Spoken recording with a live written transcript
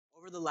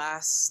the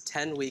last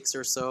 10 weeks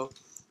or so,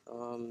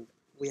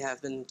 we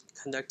have been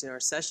conducting our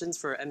sessions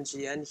for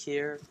MGN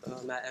here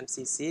at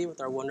MCC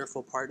with our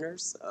wonderful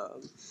partners.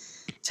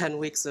 10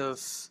 weeks of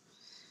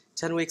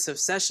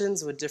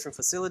sessions with different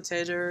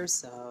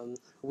facilitators,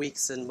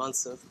 weeks and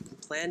months of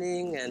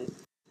planning, and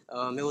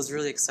it was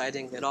really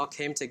exciting. It all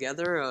came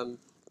together,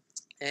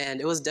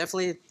 and it was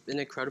definitely an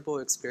incredible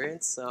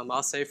experience.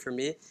 I'll say for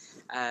me,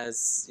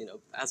 as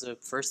a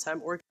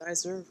first-time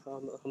organizer,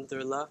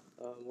 alhamdulillah,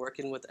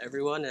 working with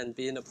everyone and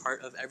being a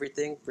part of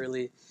everything,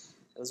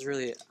 it was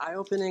really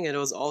eye-opening, and it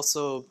was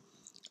also,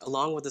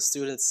 along with the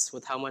students,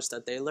 with how much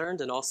that they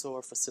learned, and also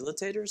our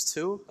facilitators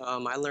too.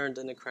 I learned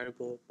an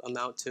incredible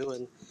amount too,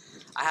 and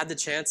I had the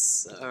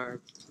chance,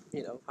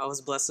 I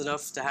was blessed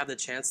enough to have the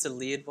chance to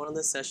lead one of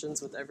the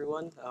sessions with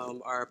everyone,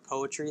 our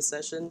poetry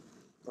session,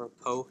 or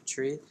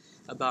poetry,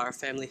 about our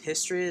family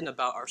history and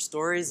about our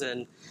stories,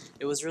 and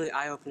it was really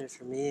eye-opening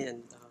for me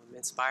and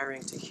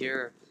inspiring to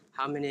hear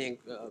how many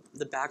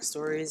the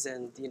backstories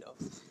and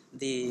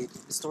the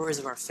stories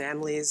of our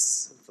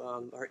families,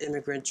 our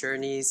immigrant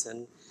journeys,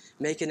 and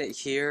making it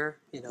here,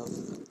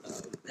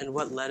 and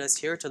what led us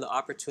here to the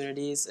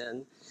opportunities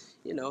and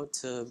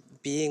to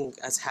being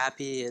as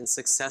happy and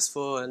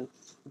successful and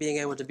being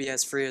able to be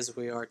as free as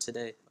we are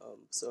today.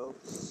 So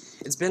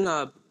it's been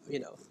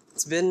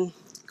it's been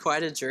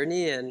quite a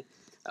journey, and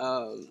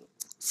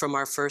from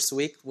our first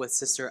week with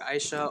Sister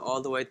Aisha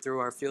all the way through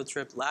our field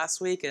trip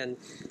last week, and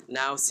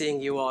now seeing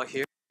you all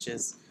here, which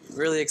is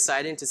really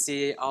exciting to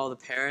see all the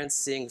parents,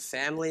 seeing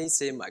families,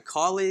 seeing my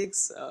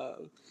colleagues.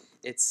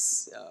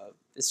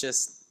 It's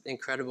just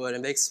incredible, and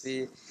it makes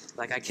me,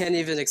 I can't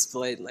even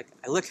explain,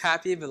 I look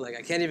happy, but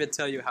I can't even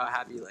tell you how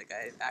happy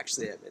I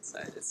actually am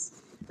inside.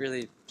 It's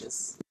really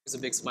just brings a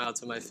big smile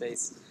to my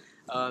face.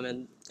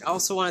 And I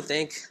also want to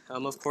thank,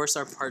 of course,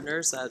 our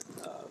partners at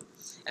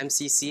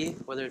MCC,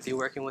 whether it be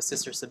working with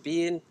Sister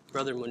Sabine,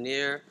 Brother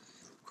Munir,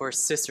 of course,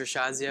 Sister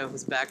Shazia,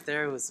 who's back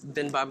there, who's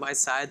been by my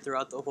side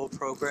throughout the whole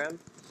program.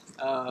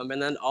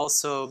 And then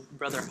also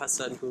Brother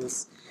Hassan,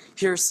 who's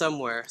here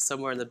somewhere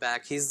in the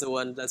back. He's the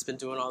one that's been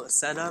doing all the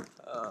setup,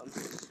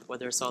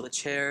 whether it's all the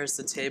chairs,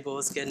 the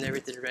tables, getting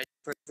everything ready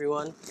for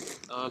everyone,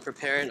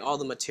 preparing all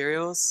the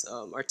materials.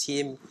 Our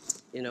team,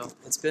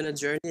 it's been a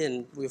journey,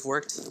 and we've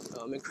worked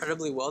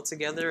incredibly well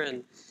together,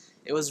 and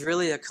it was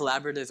really a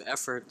collaborative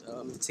effort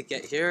to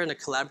get here and a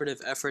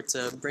collaborative effort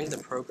to bring the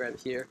program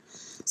here.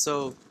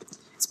 So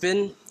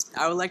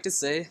I would like to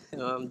say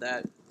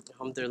that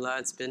alhamdulillah,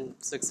 it's been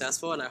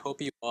successful, and I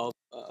hope you all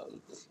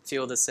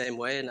feel the same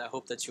way, and I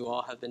hope that you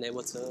all have been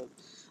able to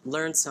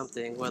learn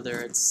something, whether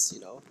it's,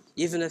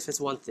 even if it's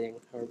one thing,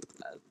 or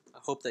I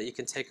hope that you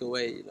can take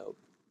away,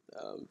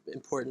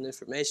 important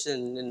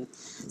information and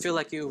feel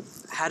like you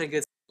had a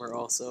good summer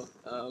also.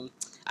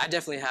 I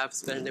definitely have,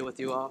 spending it with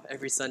you all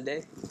every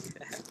Sunday.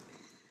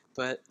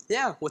 But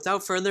yeah,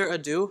 without further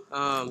ado,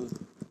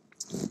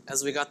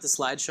 as we got the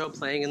slideshow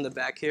playing in the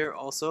back here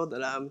also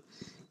that I'm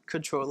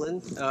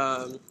controlling,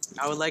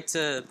 I would like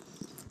to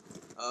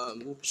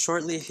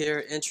shortly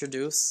here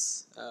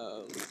introduce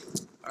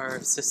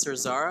our sister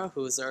Zahra,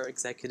 who is our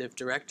executive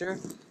director.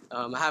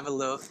 I have a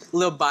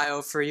little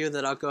bio for you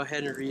that I'll go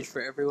ahead and read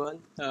for everyone.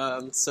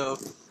 So,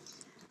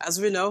 as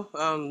we know,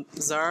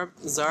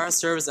 Zahra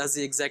serves as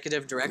the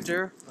executive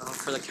director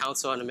for the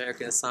Council on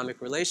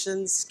American-Islamic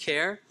Relations,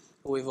 CAIR,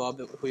 who we've all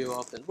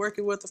been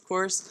working with, of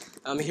course,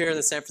 here in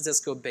the San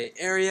Francisco Bay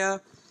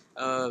Area.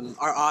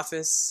 Our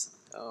office,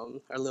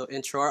 our little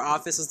intro, our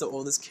office is the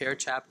oldest CAIR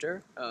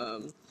chapter,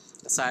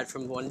 aside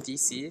from one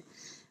DC.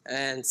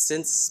 And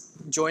since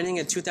joining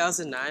in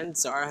 2009,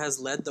 Zahra has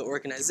led the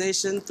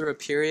organization through a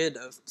period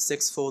of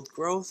six-fold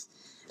growth.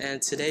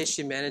 And today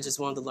she manages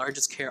one of the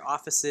largest CAIR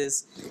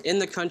offices in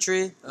the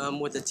country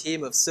with a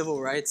team of civil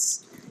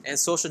rights and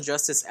social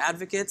justice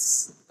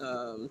advocates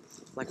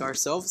like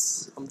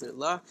ourselves,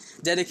 alhamdulillah,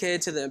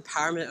 dedicated to the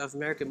empowerment of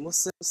American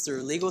Muslims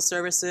through legal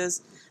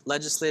services,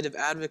 legislative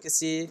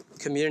advocacy,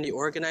 community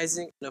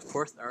organizing, and of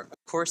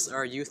course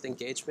our youth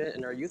engagement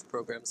and our youth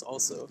programs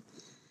also.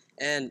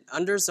 And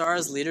under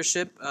Zahra's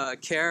leadership,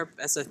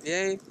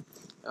 CAIR-SFBA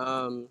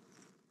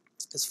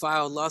has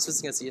filed lawsuits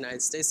against the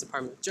United States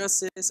Department of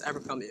Justice,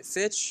 Abercrombie &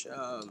 Fitch,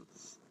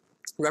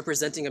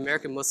 representing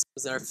American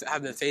Muslims that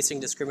have been facing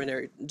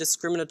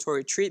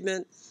discriminatory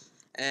treatment.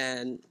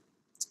 And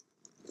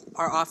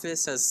our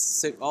office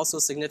has also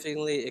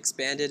significantly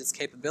expanded its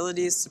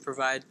capabilities to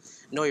provide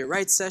Know Your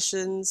Rights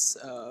sessions.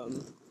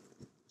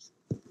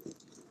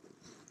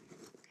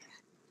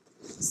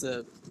 Is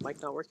the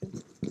mic not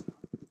working?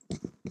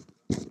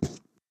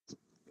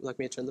 Would you like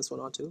me to turn this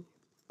one on too?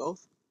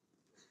 Both?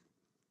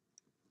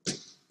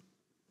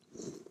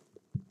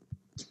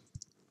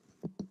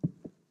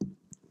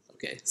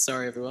 Okay,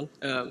 sorry everyone.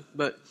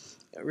 But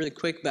really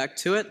quick, back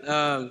to it.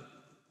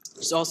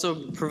 She's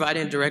also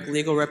providing direct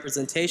legal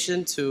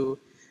representation to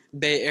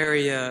Bay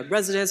Area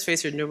residents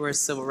facing numerous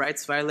civil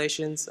rights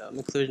violations,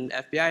 including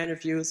FBI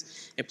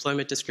interviews,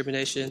 employment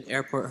discrimination,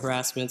 airport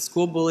harassment,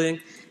 school bullying,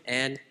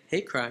 and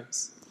hate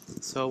crimes.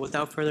 So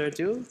without further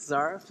ado,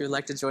 Zahra, if you'd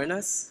like to join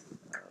us.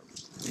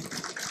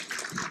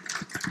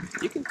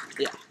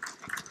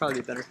 probably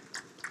be better.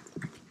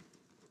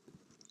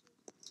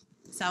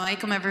 Assalamu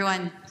alaikum,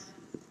 everyone.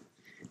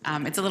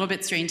 It's a little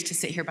bit strange to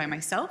sit here by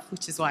myself,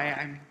 which is why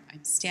I'm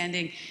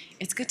standing.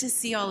 It's good to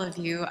see all of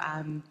you.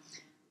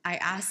 I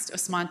asked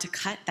Usmaan to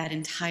cut that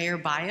entire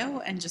bio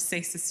and just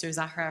say Sister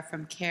Zahra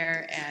from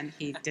CAIR, and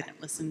he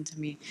didn't listen to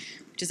me,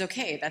 which is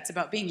okay. That's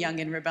about being young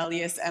and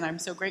rebellious, and I'm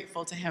so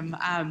grateful to him.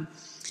 I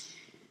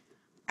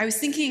was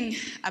thinking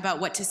about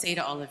what to say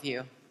to all of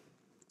you.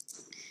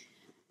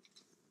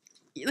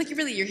 Like,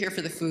 you're here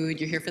for the food,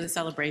 you're here for the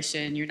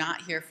celebration, you're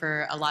not here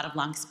for a lot of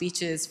long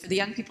speeches. For the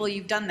young people,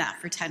 you've done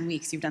that for 10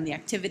 weeks. You've done the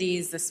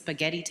activities, the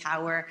spaghetti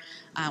tower,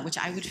 which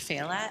I would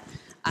fail at.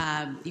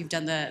 You've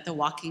done the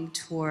walking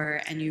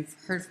tour, and you've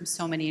heard from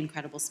so many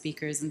incredible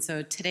speakers. And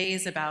so today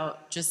is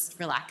about just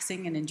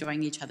relaxing and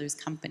enjoying each other's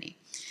company.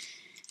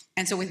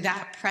 And so with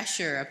that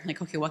pressure, I'm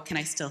like, okay, what can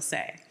I still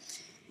say?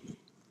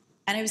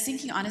 And I was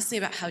thinking honestly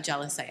about how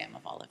jealous I am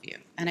of all of you.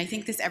 And I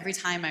think this every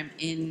time I'm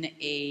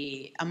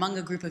among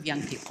a group of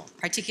young people,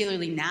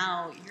 particularly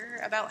now, you're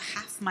about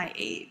half my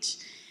age.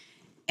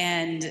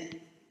 And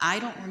I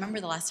don't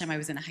remember the last time I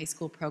was in a high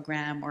school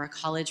program or a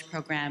college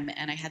program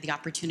and I had the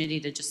opportunity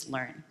to just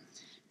learn,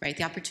 right?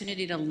 The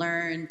opportunity to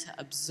learn, to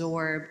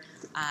absorb,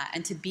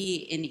 and to be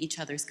in each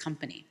other's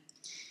company.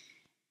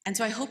 And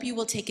so I hope you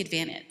will take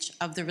advantage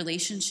of the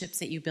relationships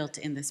that you built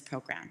in this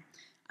program.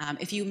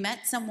 If you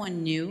met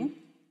someone new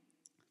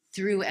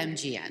through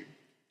MGN,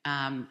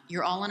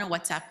 you're all in a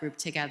WhatsApp group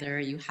together,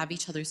 you have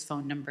each other's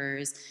phone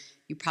numbers,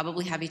 you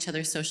probably have each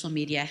other's social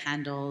media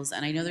handles,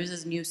 and I know there's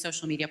this new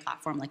social media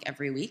platform like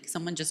every week.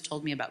 Someone just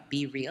told me about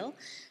Be Real,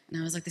 and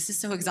I was like, this is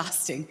so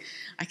exhausting.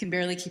 I can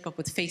barely keep up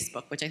with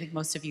Facebook, which I think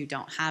most of you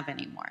don't have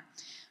anymore.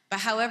 But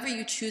however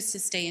you choose to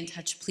stay in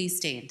touch, please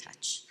stay in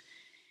touch.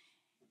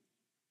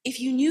 If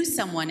you knew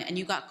someone and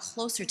you got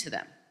closer to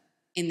them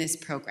in this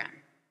program,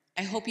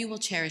 I hope you will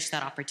cherish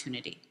that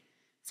opportunity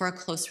for a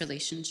close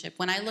relationship.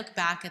 When I look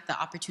back at the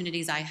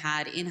opportunities I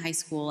had in high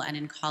school and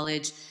in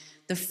college,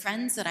 the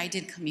friends that I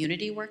did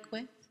community work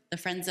with, the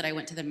friends that I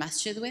went to the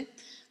masjid with,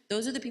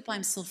 those are the people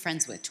I'm still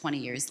friends with 20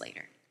 years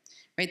later,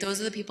 right?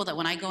 Those are the people that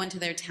when I go into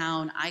their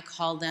town, I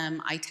call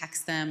them, I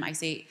text them, I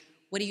say,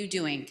 what are you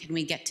doing? Can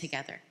we get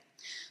together?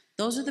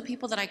 Those are the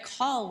people that I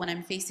call when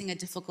I'm facing a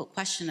difficult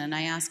question and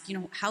I ask,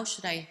 how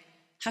should I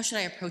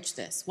approach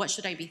this? What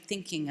should I be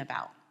thinking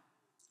about?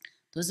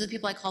 Those are the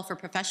people I call for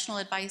professional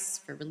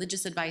advice, for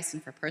religious advice,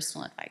 and for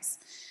personal advice.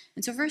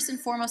 And so first and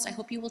foremost, I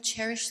hope you will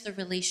cherish the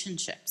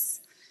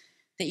relationships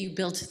that you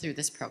built through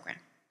this program.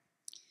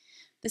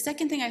 The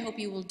second thing I hope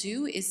you will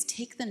do is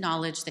take the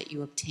knowledge that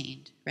you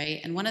obtained,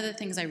 right? And one of the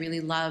things I really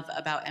love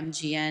about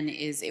MGN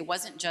is it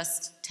wasn't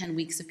just 10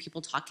 weeks of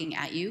people talking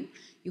at you.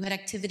 You had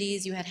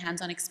activities, you had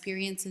hands-on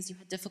experiences, you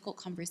had difficult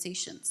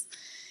conversations.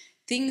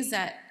 Things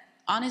that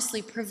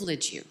honestly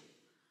privilege you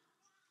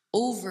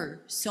over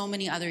so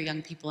many other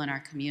young people in our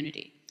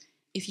community.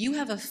 If you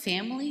have a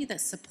family that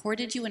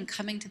supported you in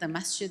coming to the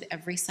masjid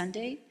every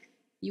Sunday,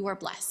 you are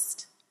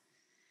blessed.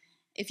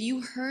 If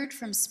you heard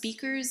from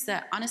speakers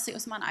that, honestly,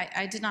 Usmaan,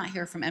 I did not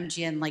hear from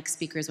MGN like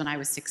speakers when I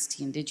was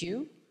 16, did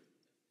you?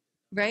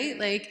 Right?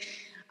 Like,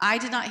 I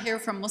did not hear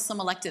from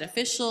Muslim elected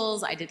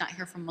officials, I did not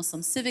hear from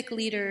Muslim civic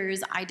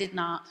leaders, I did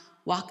not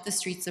walk the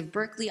streets of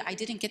Berkeley, I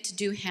didn't get to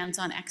do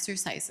hands-on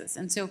exercises.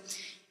 And so,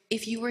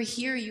 if you were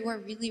here, you are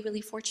really,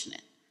 really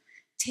fortunate.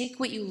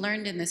 Take what you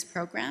learned in this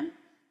program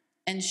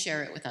and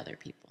share it with other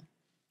people,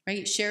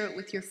 right? Share it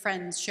with your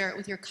friends, share it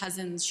with your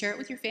cousins, share it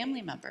with your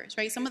family members,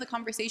 right? Some of the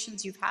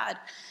conversations you've had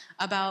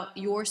about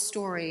your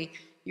story,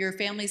 your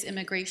family's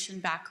immigration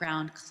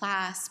background,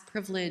 class,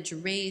 privilege,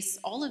 race,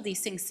 all of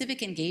these things,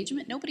 civic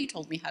engagement. Nobody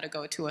told me how to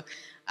go to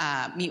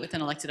meet with an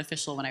elected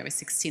official when I was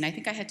 16. I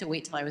think I had to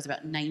wait till I was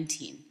about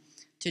 19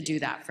 to do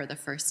that for the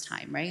first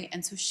time, right?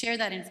 And so share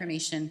that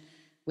information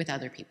with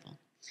other people.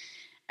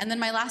 And then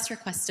my last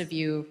request of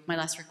you,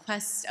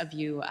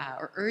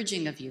 or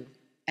urging of you,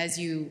 as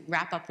you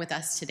wrap up with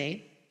us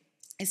today,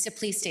 is to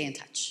please stay in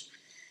touch.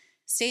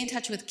 Stay in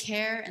touch with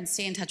CAIR and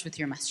stay in touch with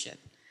your masjid.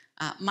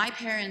 My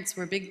parents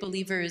were big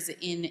believers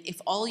in if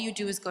all you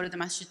do is go to the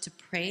masjid to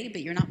pray,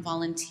 but you're not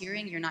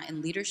volunteering, you're not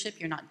in leadership,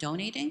 you're not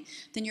donating,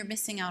 then you're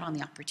missing out on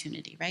the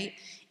opportunity, right?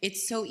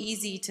 It's so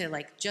easy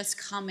to just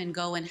come and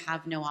go and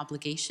have no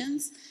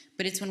obligations,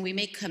 but it's when we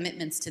make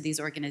commitments to these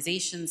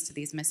organizations, to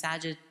these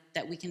masajid,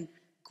 that we can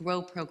grow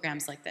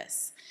programs like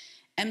this.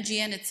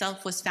 MGN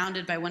itself was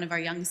founded by one of our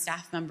young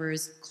staff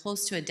members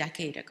close to a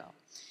decade ago.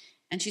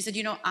 And she said,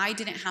 I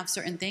didn't have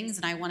certain things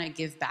and I want to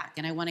give back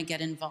and I want to get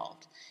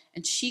involved.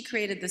 And she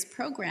created this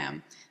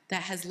program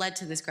that has led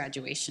to this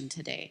graduation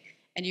today.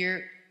 And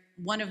you're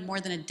one of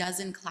more than a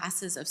dozen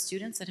classes of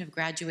students that have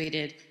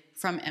graduated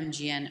from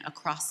MGN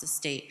across the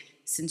state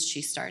since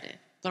she started.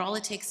 But all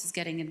it takes is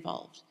getting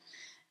involved.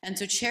 And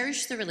so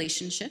cherish the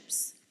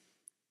relationships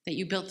that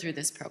you built through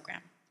this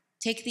program.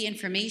 Take the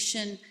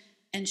information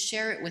and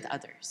share it with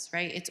others,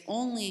 right? It's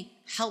only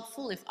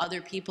helpful if other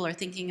people are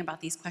thinking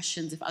about these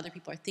questions, if other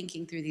people are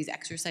thinking through these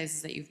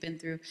exercises that you've been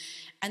through,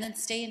 and then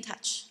stay in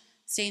touch.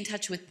 Stay in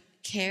touch with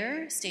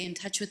CAIR, stay in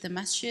touch with the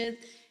masjid,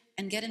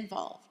 and get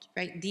involved,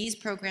 right? These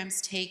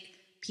programs take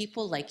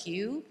people like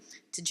you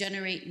to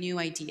generate new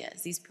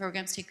ideas. These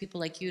programs take people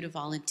like you to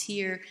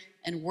volunteer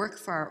and work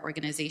for our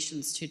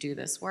organizations to do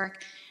this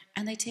work.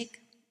 And they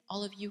take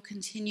all of you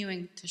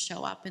continuing to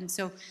show up. And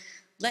so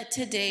let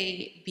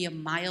today be a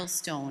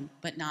milestone,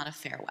 but not a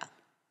farewell,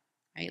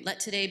 right? Let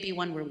today be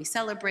one where we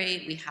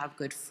celebrate, we have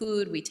good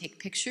food, we take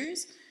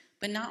pictures,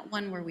 but not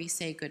one where we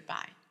say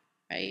goodbye,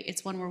 right?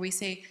 It's one where we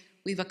say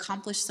we've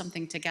accomplished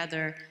something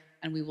together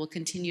and we will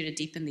continue to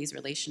deepen these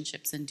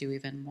relationships and do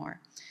even more.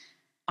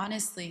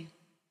 Honestly,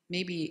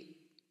 maybe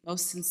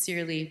most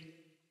sincerely,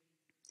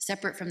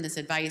 separate from this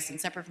advice and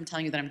separate from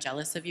telling you that I'm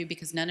jealous of you,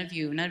 because none of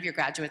your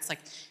graduates, like,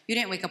 you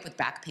didn't wake up with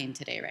back pain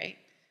today, right?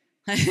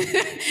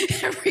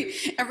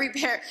 every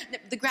parent,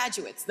 the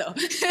graduates though,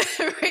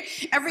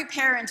 every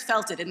parent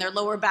felt it in their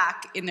lower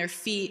back, in their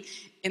feet,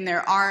 in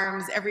their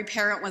arms. Every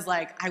parent was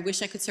like, I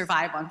wish I could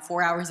survive on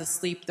 4 hours of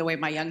sleep the way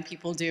my young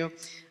people do.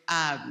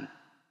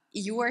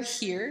 You are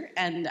here,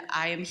 and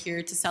I am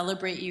here to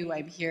celebrate you.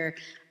 I'm here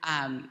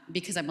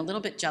because I'm a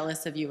little bit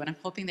jealous of you, and I'm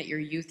hoping that your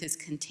youth is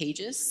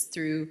contagious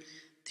through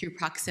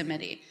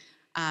proximity.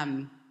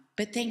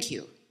 But thank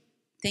you.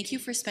 Thank you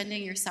for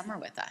spending your summer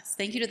with us.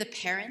 Thank you to the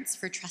parents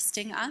for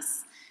trusting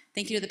us.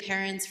 Thank you to the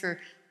parents for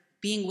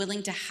being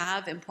willing to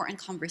have important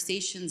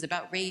conversations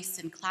about race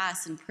and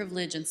class and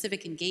privilege and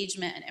civic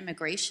engagement and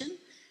immigration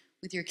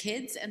with your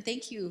kids. And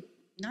thank you,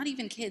 not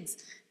even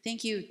kids,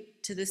 thank you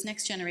to this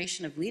next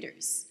generation of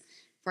leaders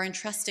for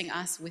entrusting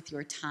us with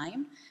your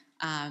time,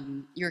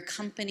 your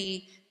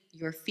company,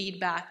 your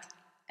feedback,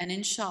 and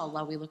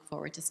inshallah, we look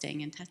forward to staying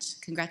in touch.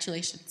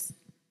 Congratulations.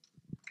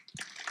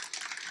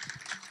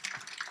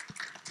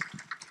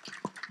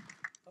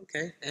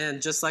 Okay,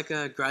 and just like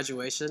a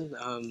graduation,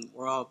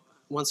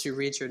 once you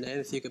read your name,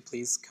 if you could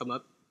please come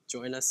up,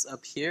 join us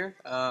up here,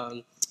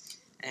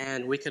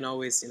 and we can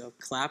always,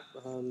 clap.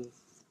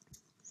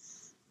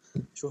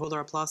 Should we hold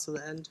our applause to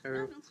the end,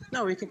 or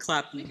no? We can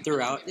clap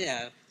throughout.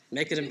 Yeah,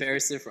 make it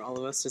embarrassing for all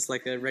of us, just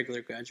like a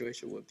regular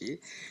graduation would be.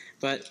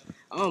 But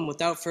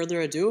without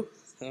further ado,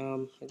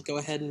 go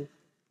ahead and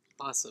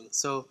awesome.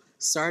 So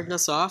starting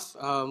us off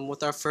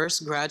with our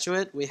first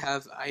graduate, we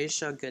have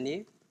Aisha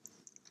Ghani.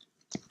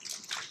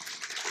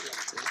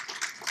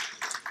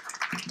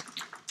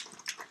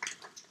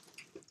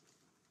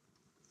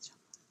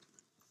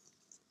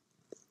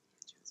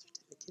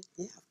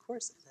 Yeah, of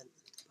course. And then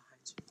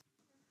behind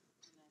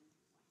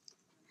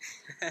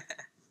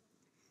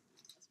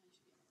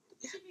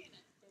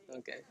you.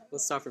 Okay,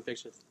 let's stop for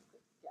pictures.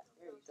 Yeah,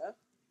 there you go.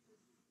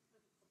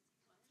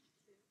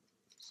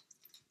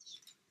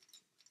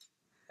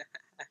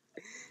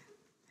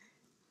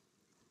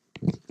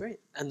 Great.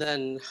 And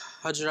then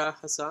Hajra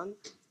Hassan.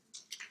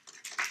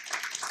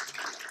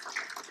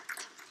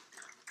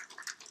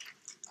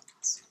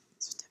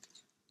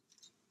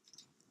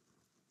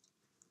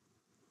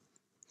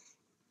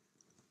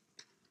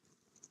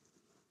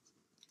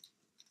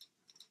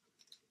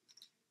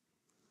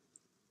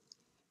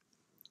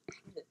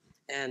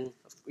 And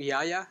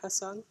Yaya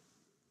Hassan.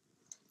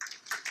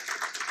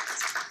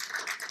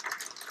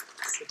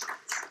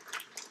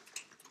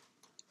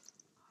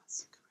 Congratulations.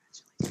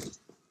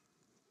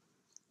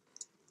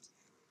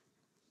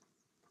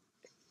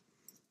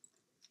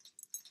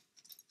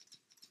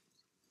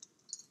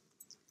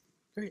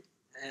 Great.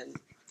 And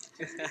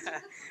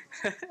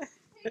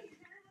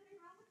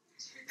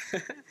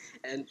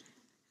and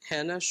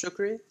Hannah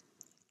Shukri.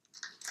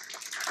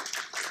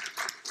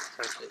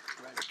 Perfect.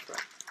 Right up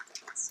front.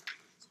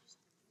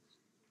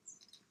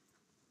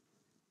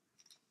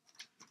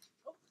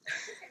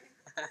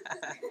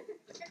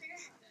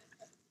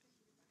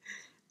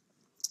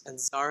 And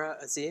Zahra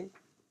Azim.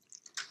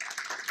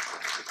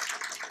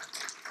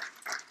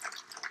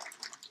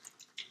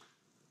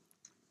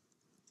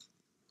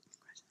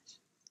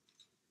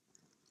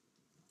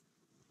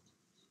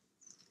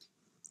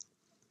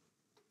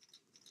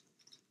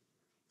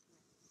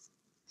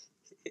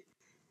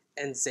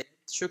 And Zaid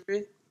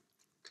Shukri.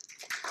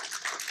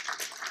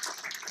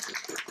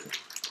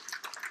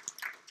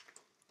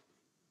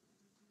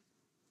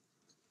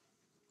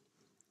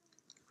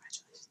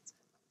 Congratulations.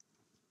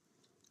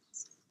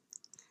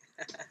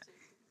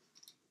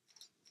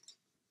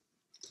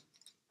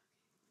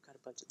 Got a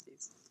bunch of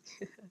these.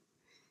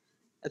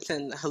 And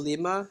then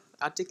Halima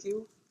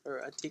Atiku,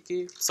 or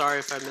Atiki. Sorry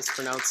if I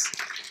mispronounce.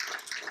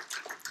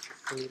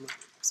 Halima. I'm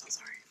so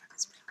sorry if I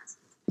mispronounce.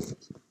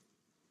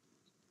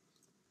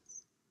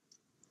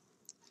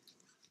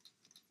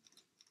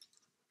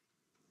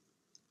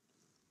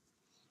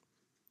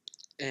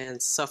 And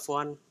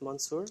Safwan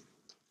Mansour.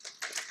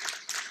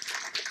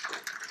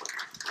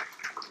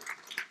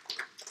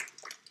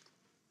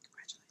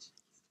 Congratulations.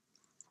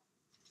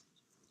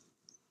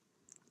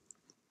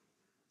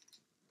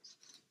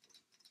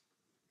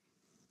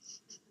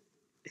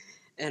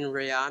 And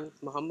Rayan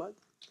Muhammad.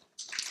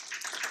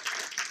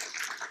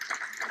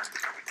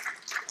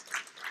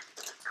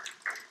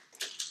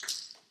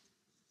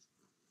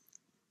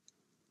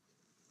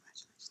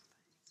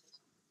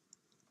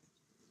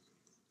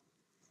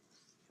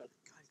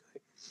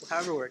 Congratulations. Go ahead.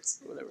 however works,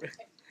 whatever.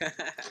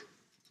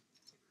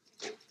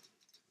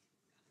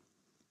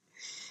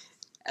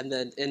 And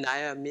then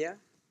Inaya Mia.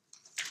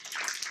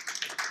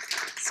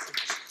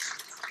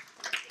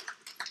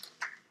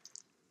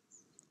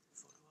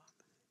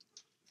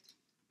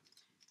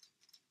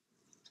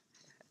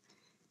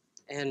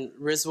 And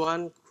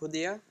Rizwan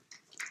Kudia,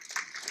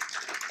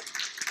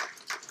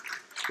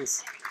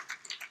 who's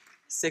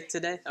sick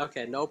today?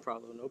 Okay, no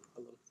problem, no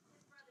problem.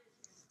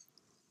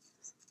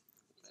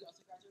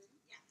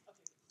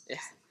 Yeah,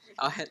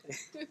 I'll head.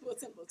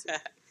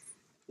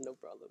 No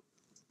problem.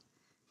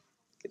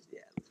 Good,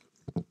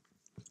 yeah.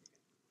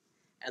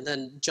 And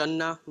then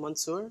Jannah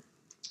Mansoor.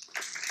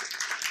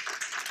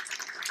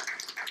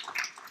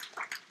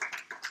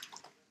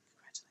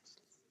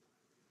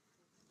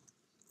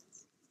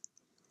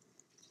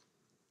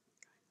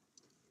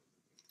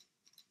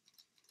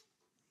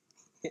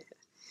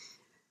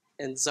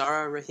 And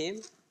Zahra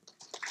Rahim.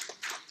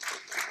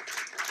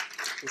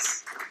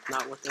 He's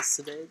not with us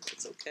today.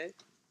 It's okay.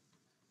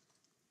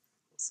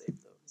 We'll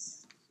save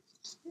those.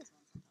 Yeah,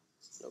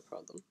 no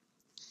problem.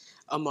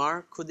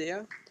 Amar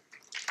Kudia.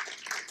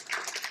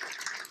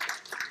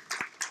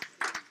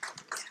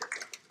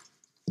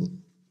 You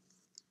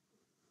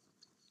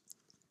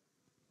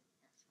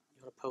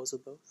want to pose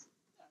with both?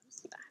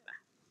 Nah, nah.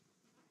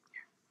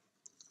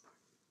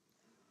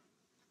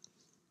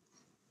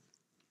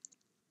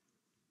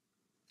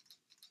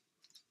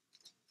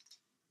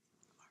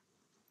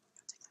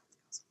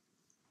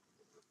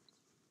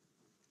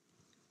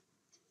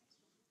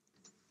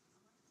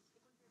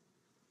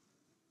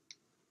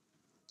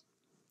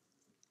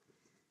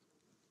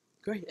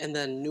 Great. And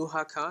then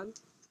Nuha Khan.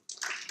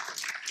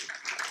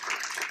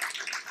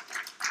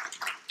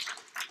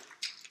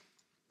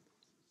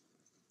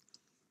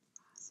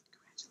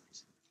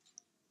 Congratulations.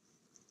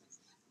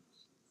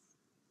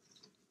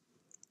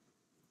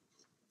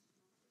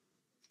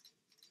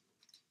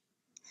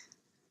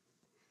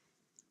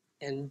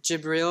 And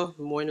Jibril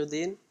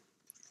Moinuddin.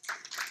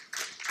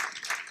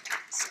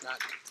 It's not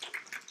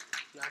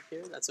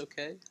here. That's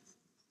okay.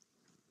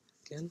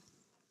 Again.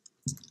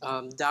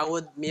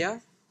 Dawood Mia.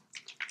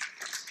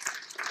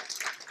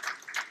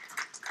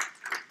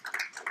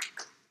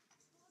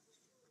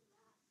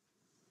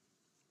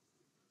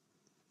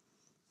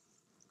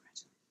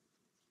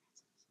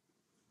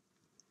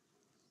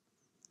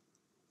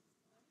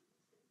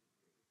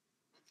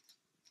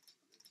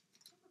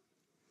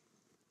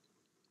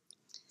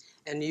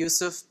 And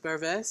Yusuf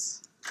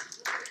Pervez.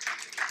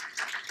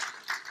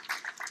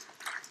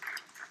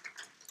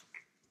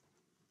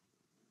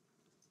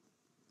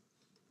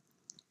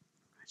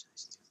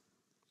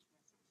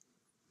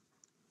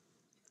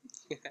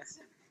 Congratulations.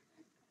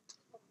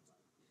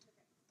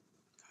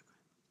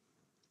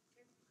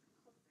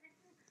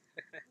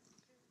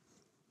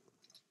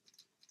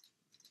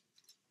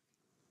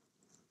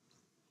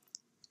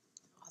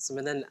 Awesome.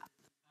 And then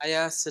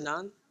Aya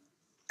Sinan.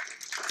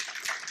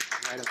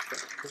 Right up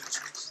front.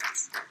 Congratulations.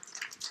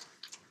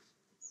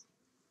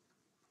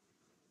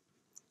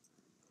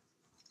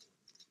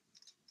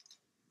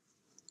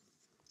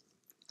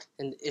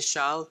 And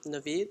Ishal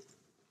Naveed.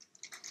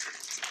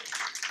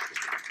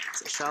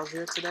 Is Ishal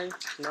here today?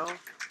 No?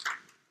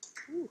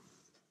 Ooh,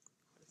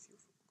 quite a few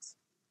folks.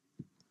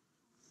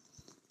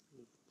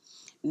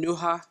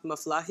 Nuha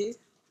Maflahi.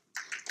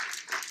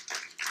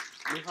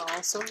 Nuha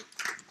also. A lot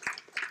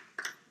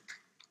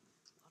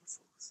of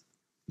folks.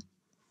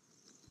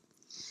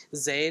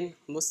 Zain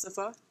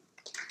Mustafa.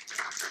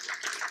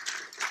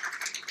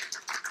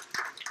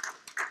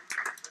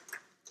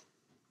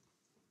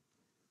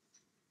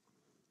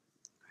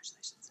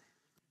 Congratulations, Zain.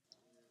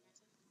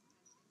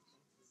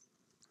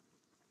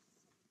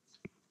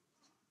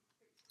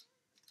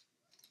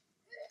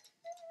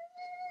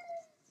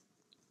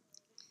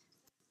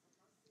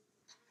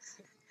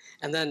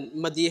 And then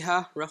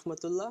Madiha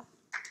Rahmatullah.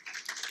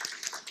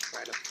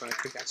 Right up front.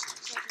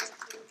 Congratulations.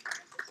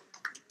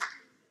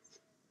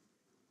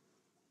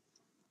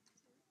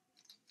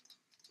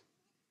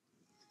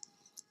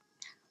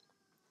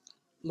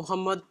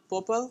 Muhammad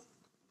Popal.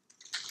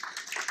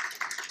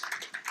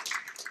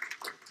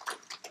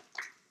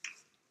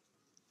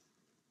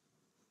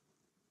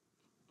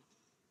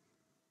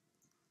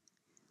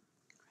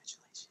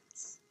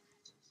 Congratulations.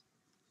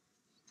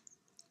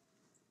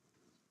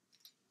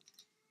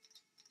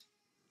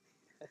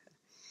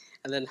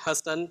 And then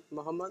Hassan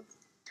Muhammad.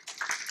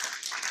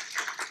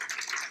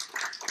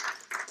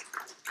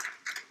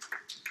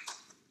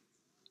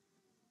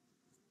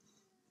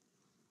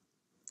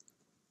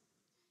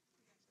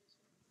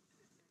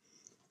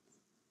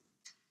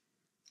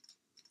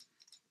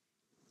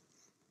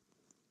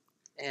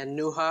 And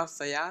Nuha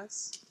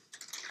Fayaz.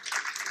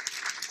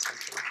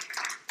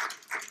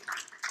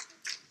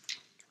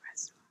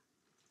 Congrats, Nuha.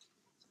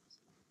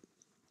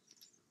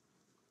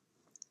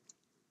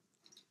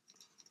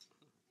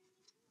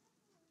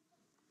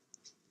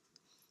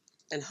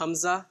 And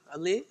Hamza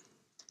Ali.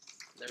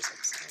 There's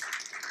Hamza. Congratulations.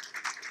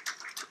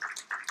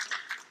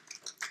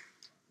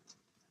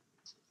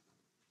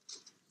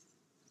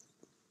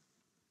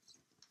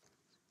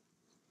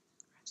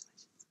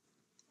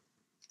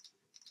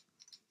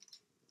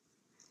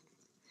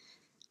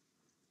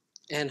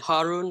 And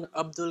Harun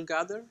Abdul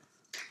Gader.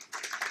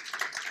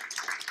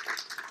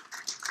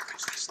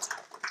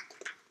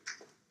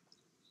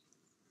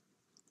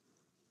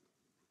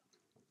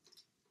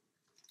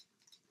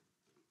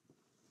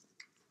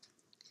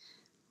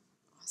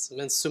 Awesome.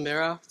 And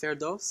Sumera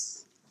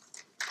Ferdos.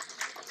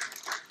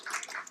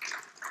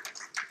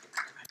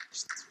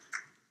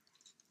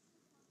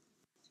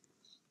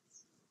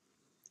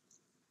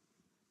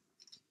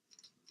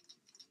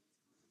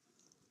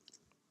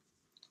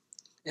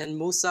 And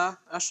Musa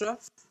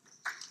Ashraf.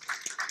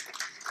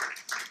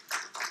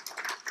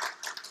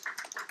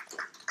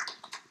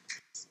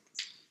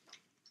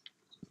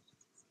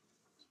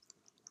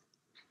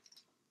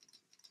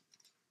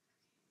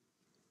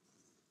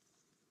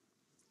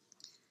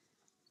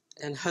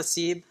 And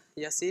Hasib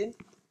Yassin.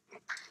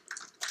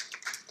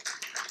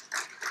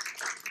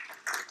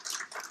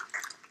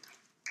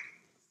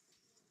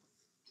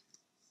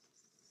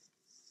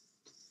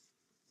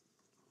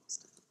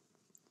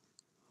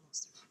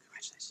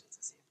 Congratulations,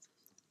 Hasib.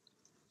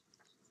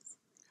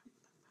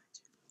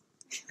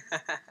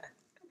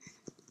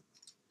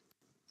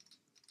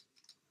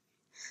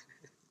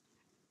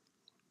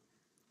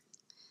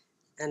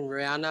 And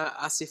Rihanna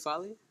Asif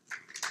Ali.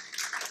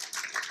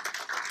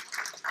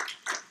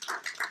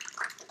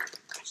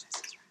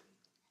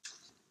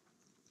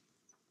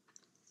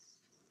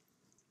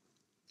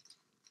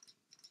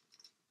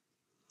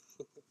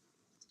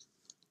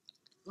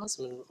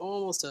 Awesome,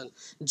 almost done.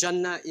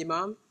 Jannah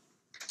Imam.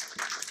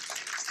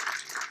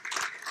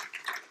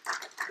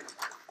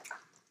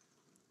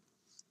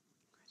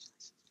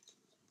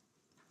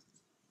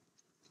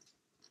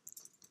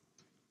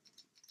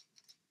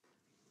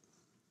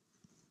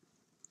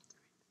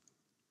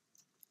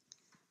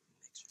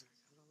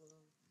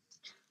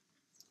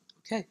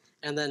 Okay,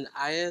 and then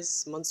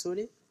Ayaz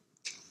Mansouri.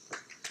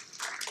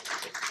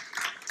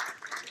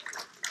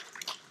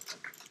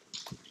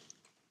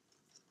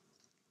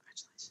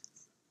 Congratulations.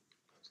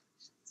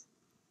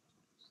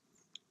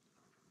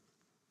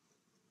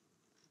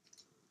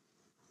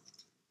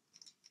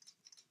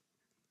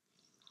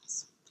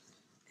 Awesome.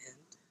 And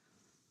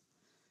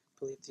I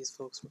believe these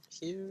folks were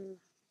here.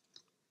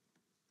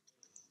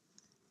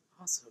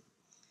 Awesome.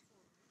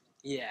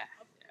 Yeah,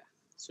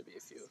 should be a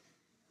few.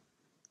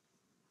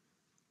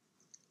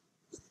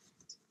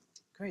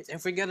 Great.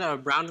 If we get a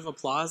round of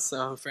applause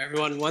for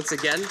everyone once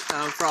again,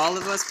 for all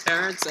of us,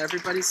 parents,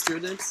 everybody,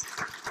 students.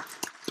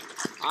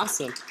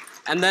 Awesome.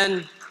 And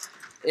then,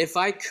 if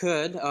I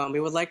could,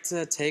 we would like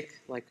to take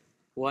like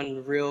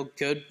one real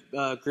good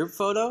group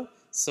photo.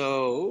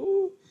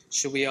 So,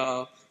 should we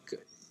all?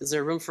 Is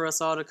there room for us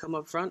all to come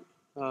up front?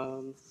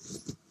 Will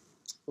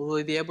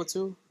we be able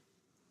to?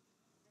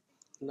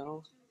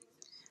 No.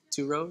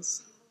 2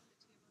 rows.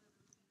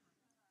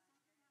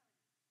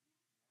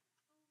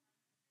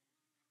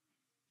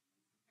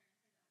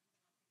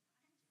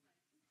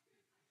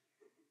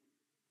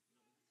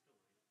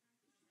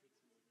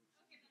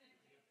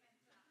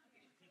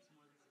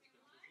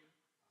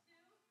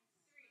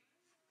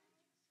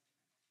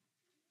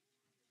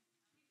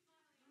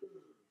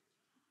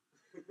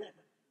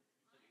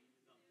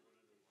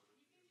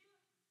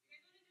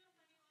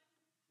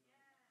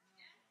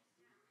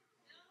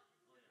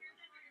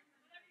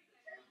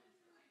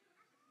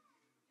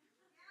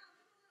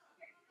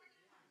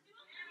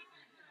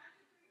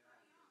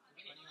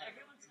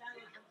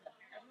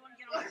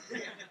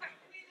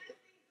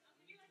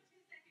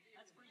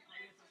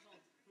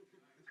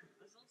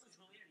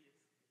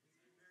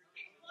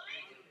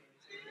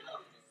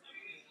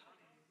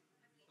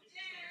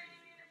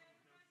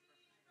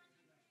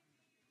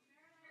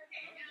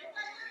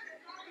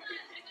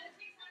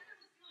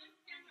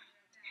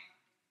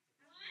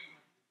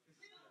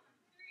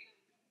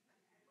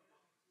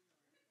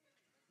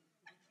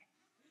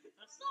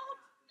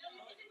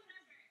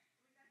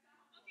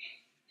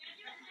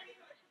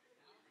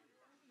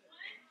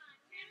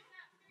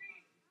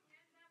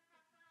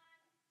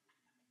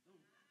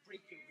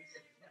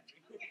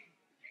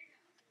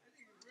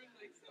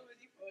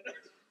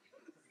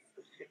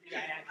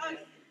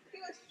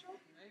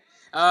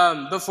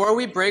 Before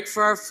we break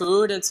for our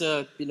food and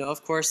to,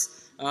 of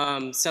course,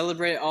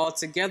 celebrate all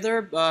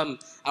together,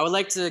 I would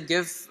like to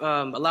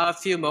allow a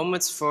few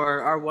moments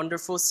for our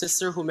wonderful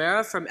sister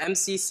Humera from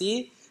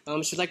MCC.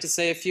 She'd like to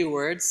say a few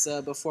words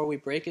before we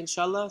break,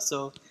 inshallah.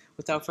 So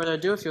without further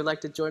ado, if you'd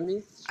like to join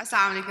me.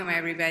 Assalamu alaikum,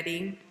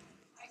 everybody.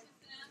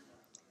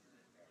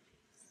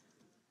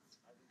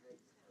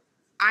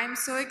 I'm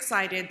so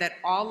excited that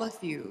all of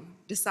you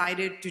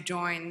decided to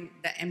join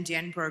the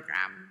MGN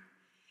program.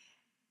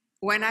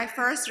 When I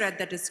first read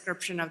the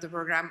description of the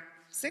program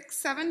 6,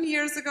 7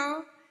 years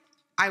ago,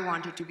 I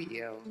wanted to be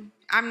you.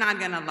 I'm not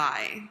gonna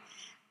lie.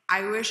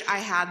 I wish I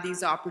had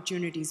these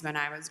opportunities when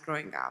I was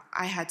growing up.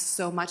 I had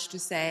so much to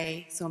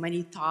say, so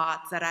many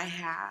thoughts that I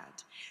had,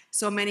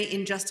 so many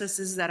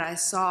injustices that I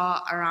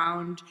saw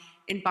around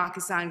in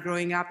Pakistan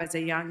growing up as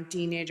a young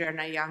teenager and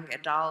a young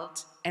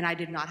adult, and I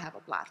did not have a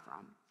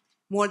platform.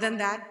 More than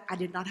that, I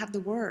did not have the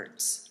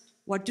words.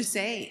 What to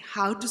say,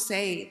 how to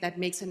say that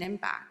makes an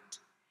impact.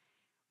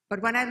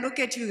 But when I look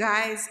at you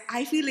guys,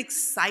 I feel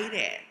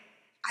excited.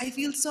 I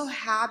feel so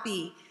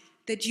happy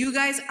that you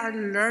guys are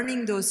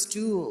learning those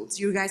tools.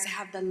 You guys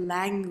have the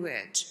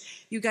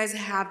language. You guys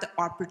have the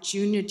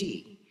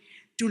opportunity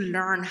to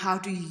learn how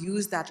to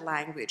use that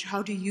language,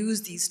 how to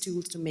use these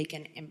tools to make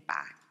an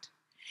impact.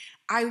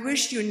 I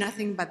wish you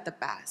nothing but the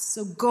best.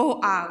 So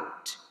go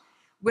out.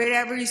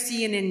 Wherever you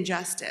see an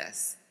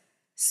injustice,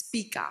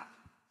 speak up.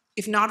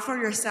 If not for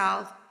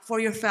yourself, for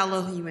your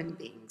fellow human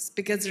beings.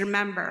 Because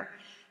remember,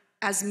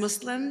 as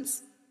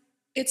Muslims,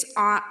 it's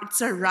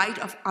a right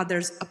of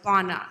others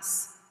upon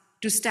us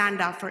to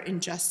stand up for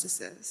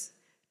injustices,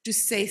 to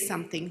say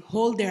something,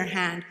 hold their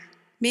hand.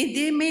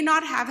 They may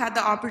not have had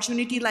the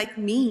opportunity like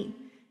me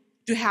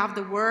to have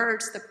the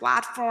words, the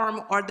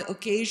platform, or the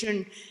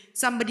occasion.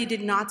 Somebody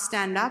did not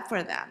stand up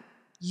for them.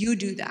 You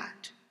do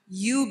that.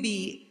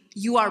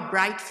 You are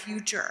bright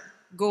future.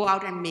 Go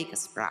out and make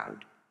us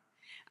proud.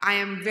 I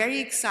am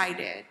very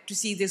excited to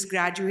see this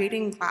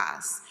graduating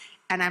class,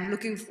 and I'm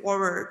looking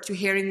forward to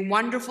hearing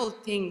wonderful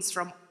things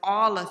from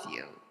all of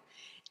you.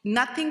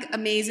 Nothing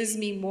amazes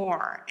me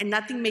more, and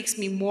nothing makes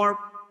me more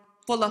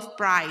full of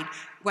pride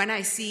when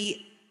I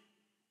see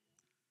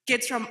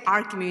kids from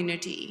our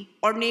community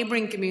or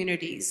neighboring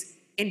communities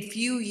in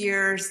few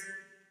years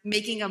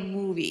making a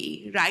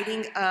movie,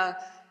 writing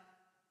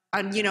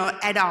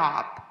ed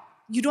op.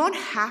 You don't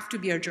have to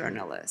be a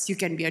journalist. You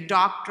can be a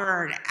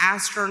doctor, an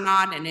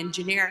astronaut, an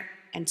engineer,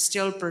 and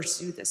still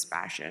pursue this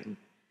passion.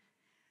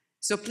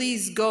 So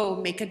please go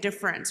make a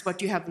difference.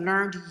 What you have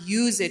learned,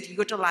 use it,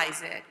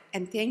 utilize it.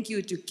 And thank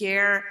you to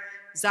CAIR,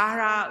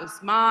 Zahra,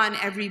 Usmaan,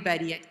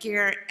 everybody at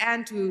CAIR,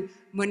 and to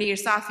Munir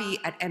Safi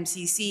at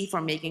MCC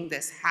for making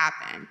this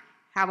happen.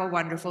 Have a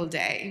wonderful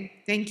day.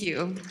 Thank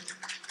you.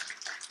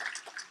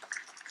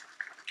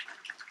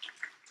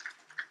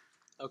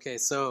 Okay,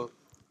 so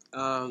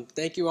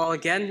thank you all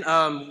again.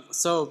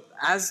 So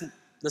as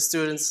the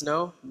students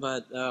know,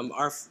 but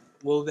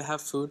we'll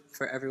have food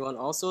for everyone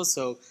also.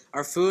 So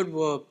our food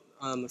will,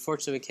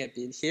 unfortunately we can't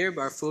be here,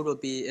 but our food will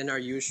be in our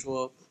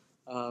usual,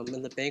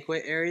 in the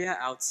banquet area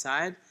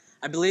outside.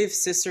 I believe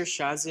Sister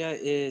Shazia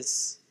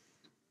is,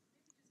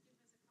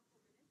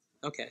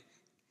 okay.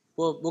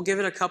 We'll give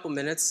it a couple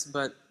minutes,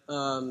 but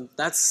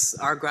that's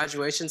our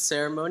graduation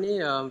ceremony.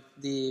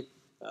 The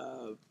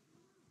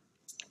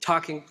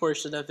talking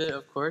portion of it,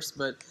 of course,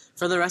 but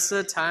for the rest of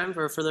the time,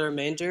 or for the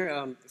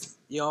remainder,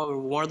 y'all are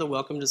more than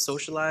welcome to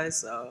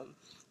socialize,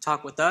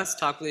 talk with us,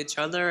 talk with each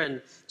other,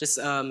 and just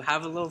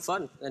have a little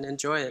fun and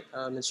enjoy it,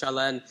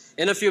 inshallah. And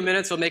in a few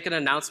minutes, we'll make an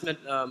announcement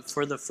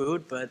for the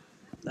food, but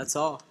that's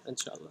all,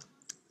 inshallah.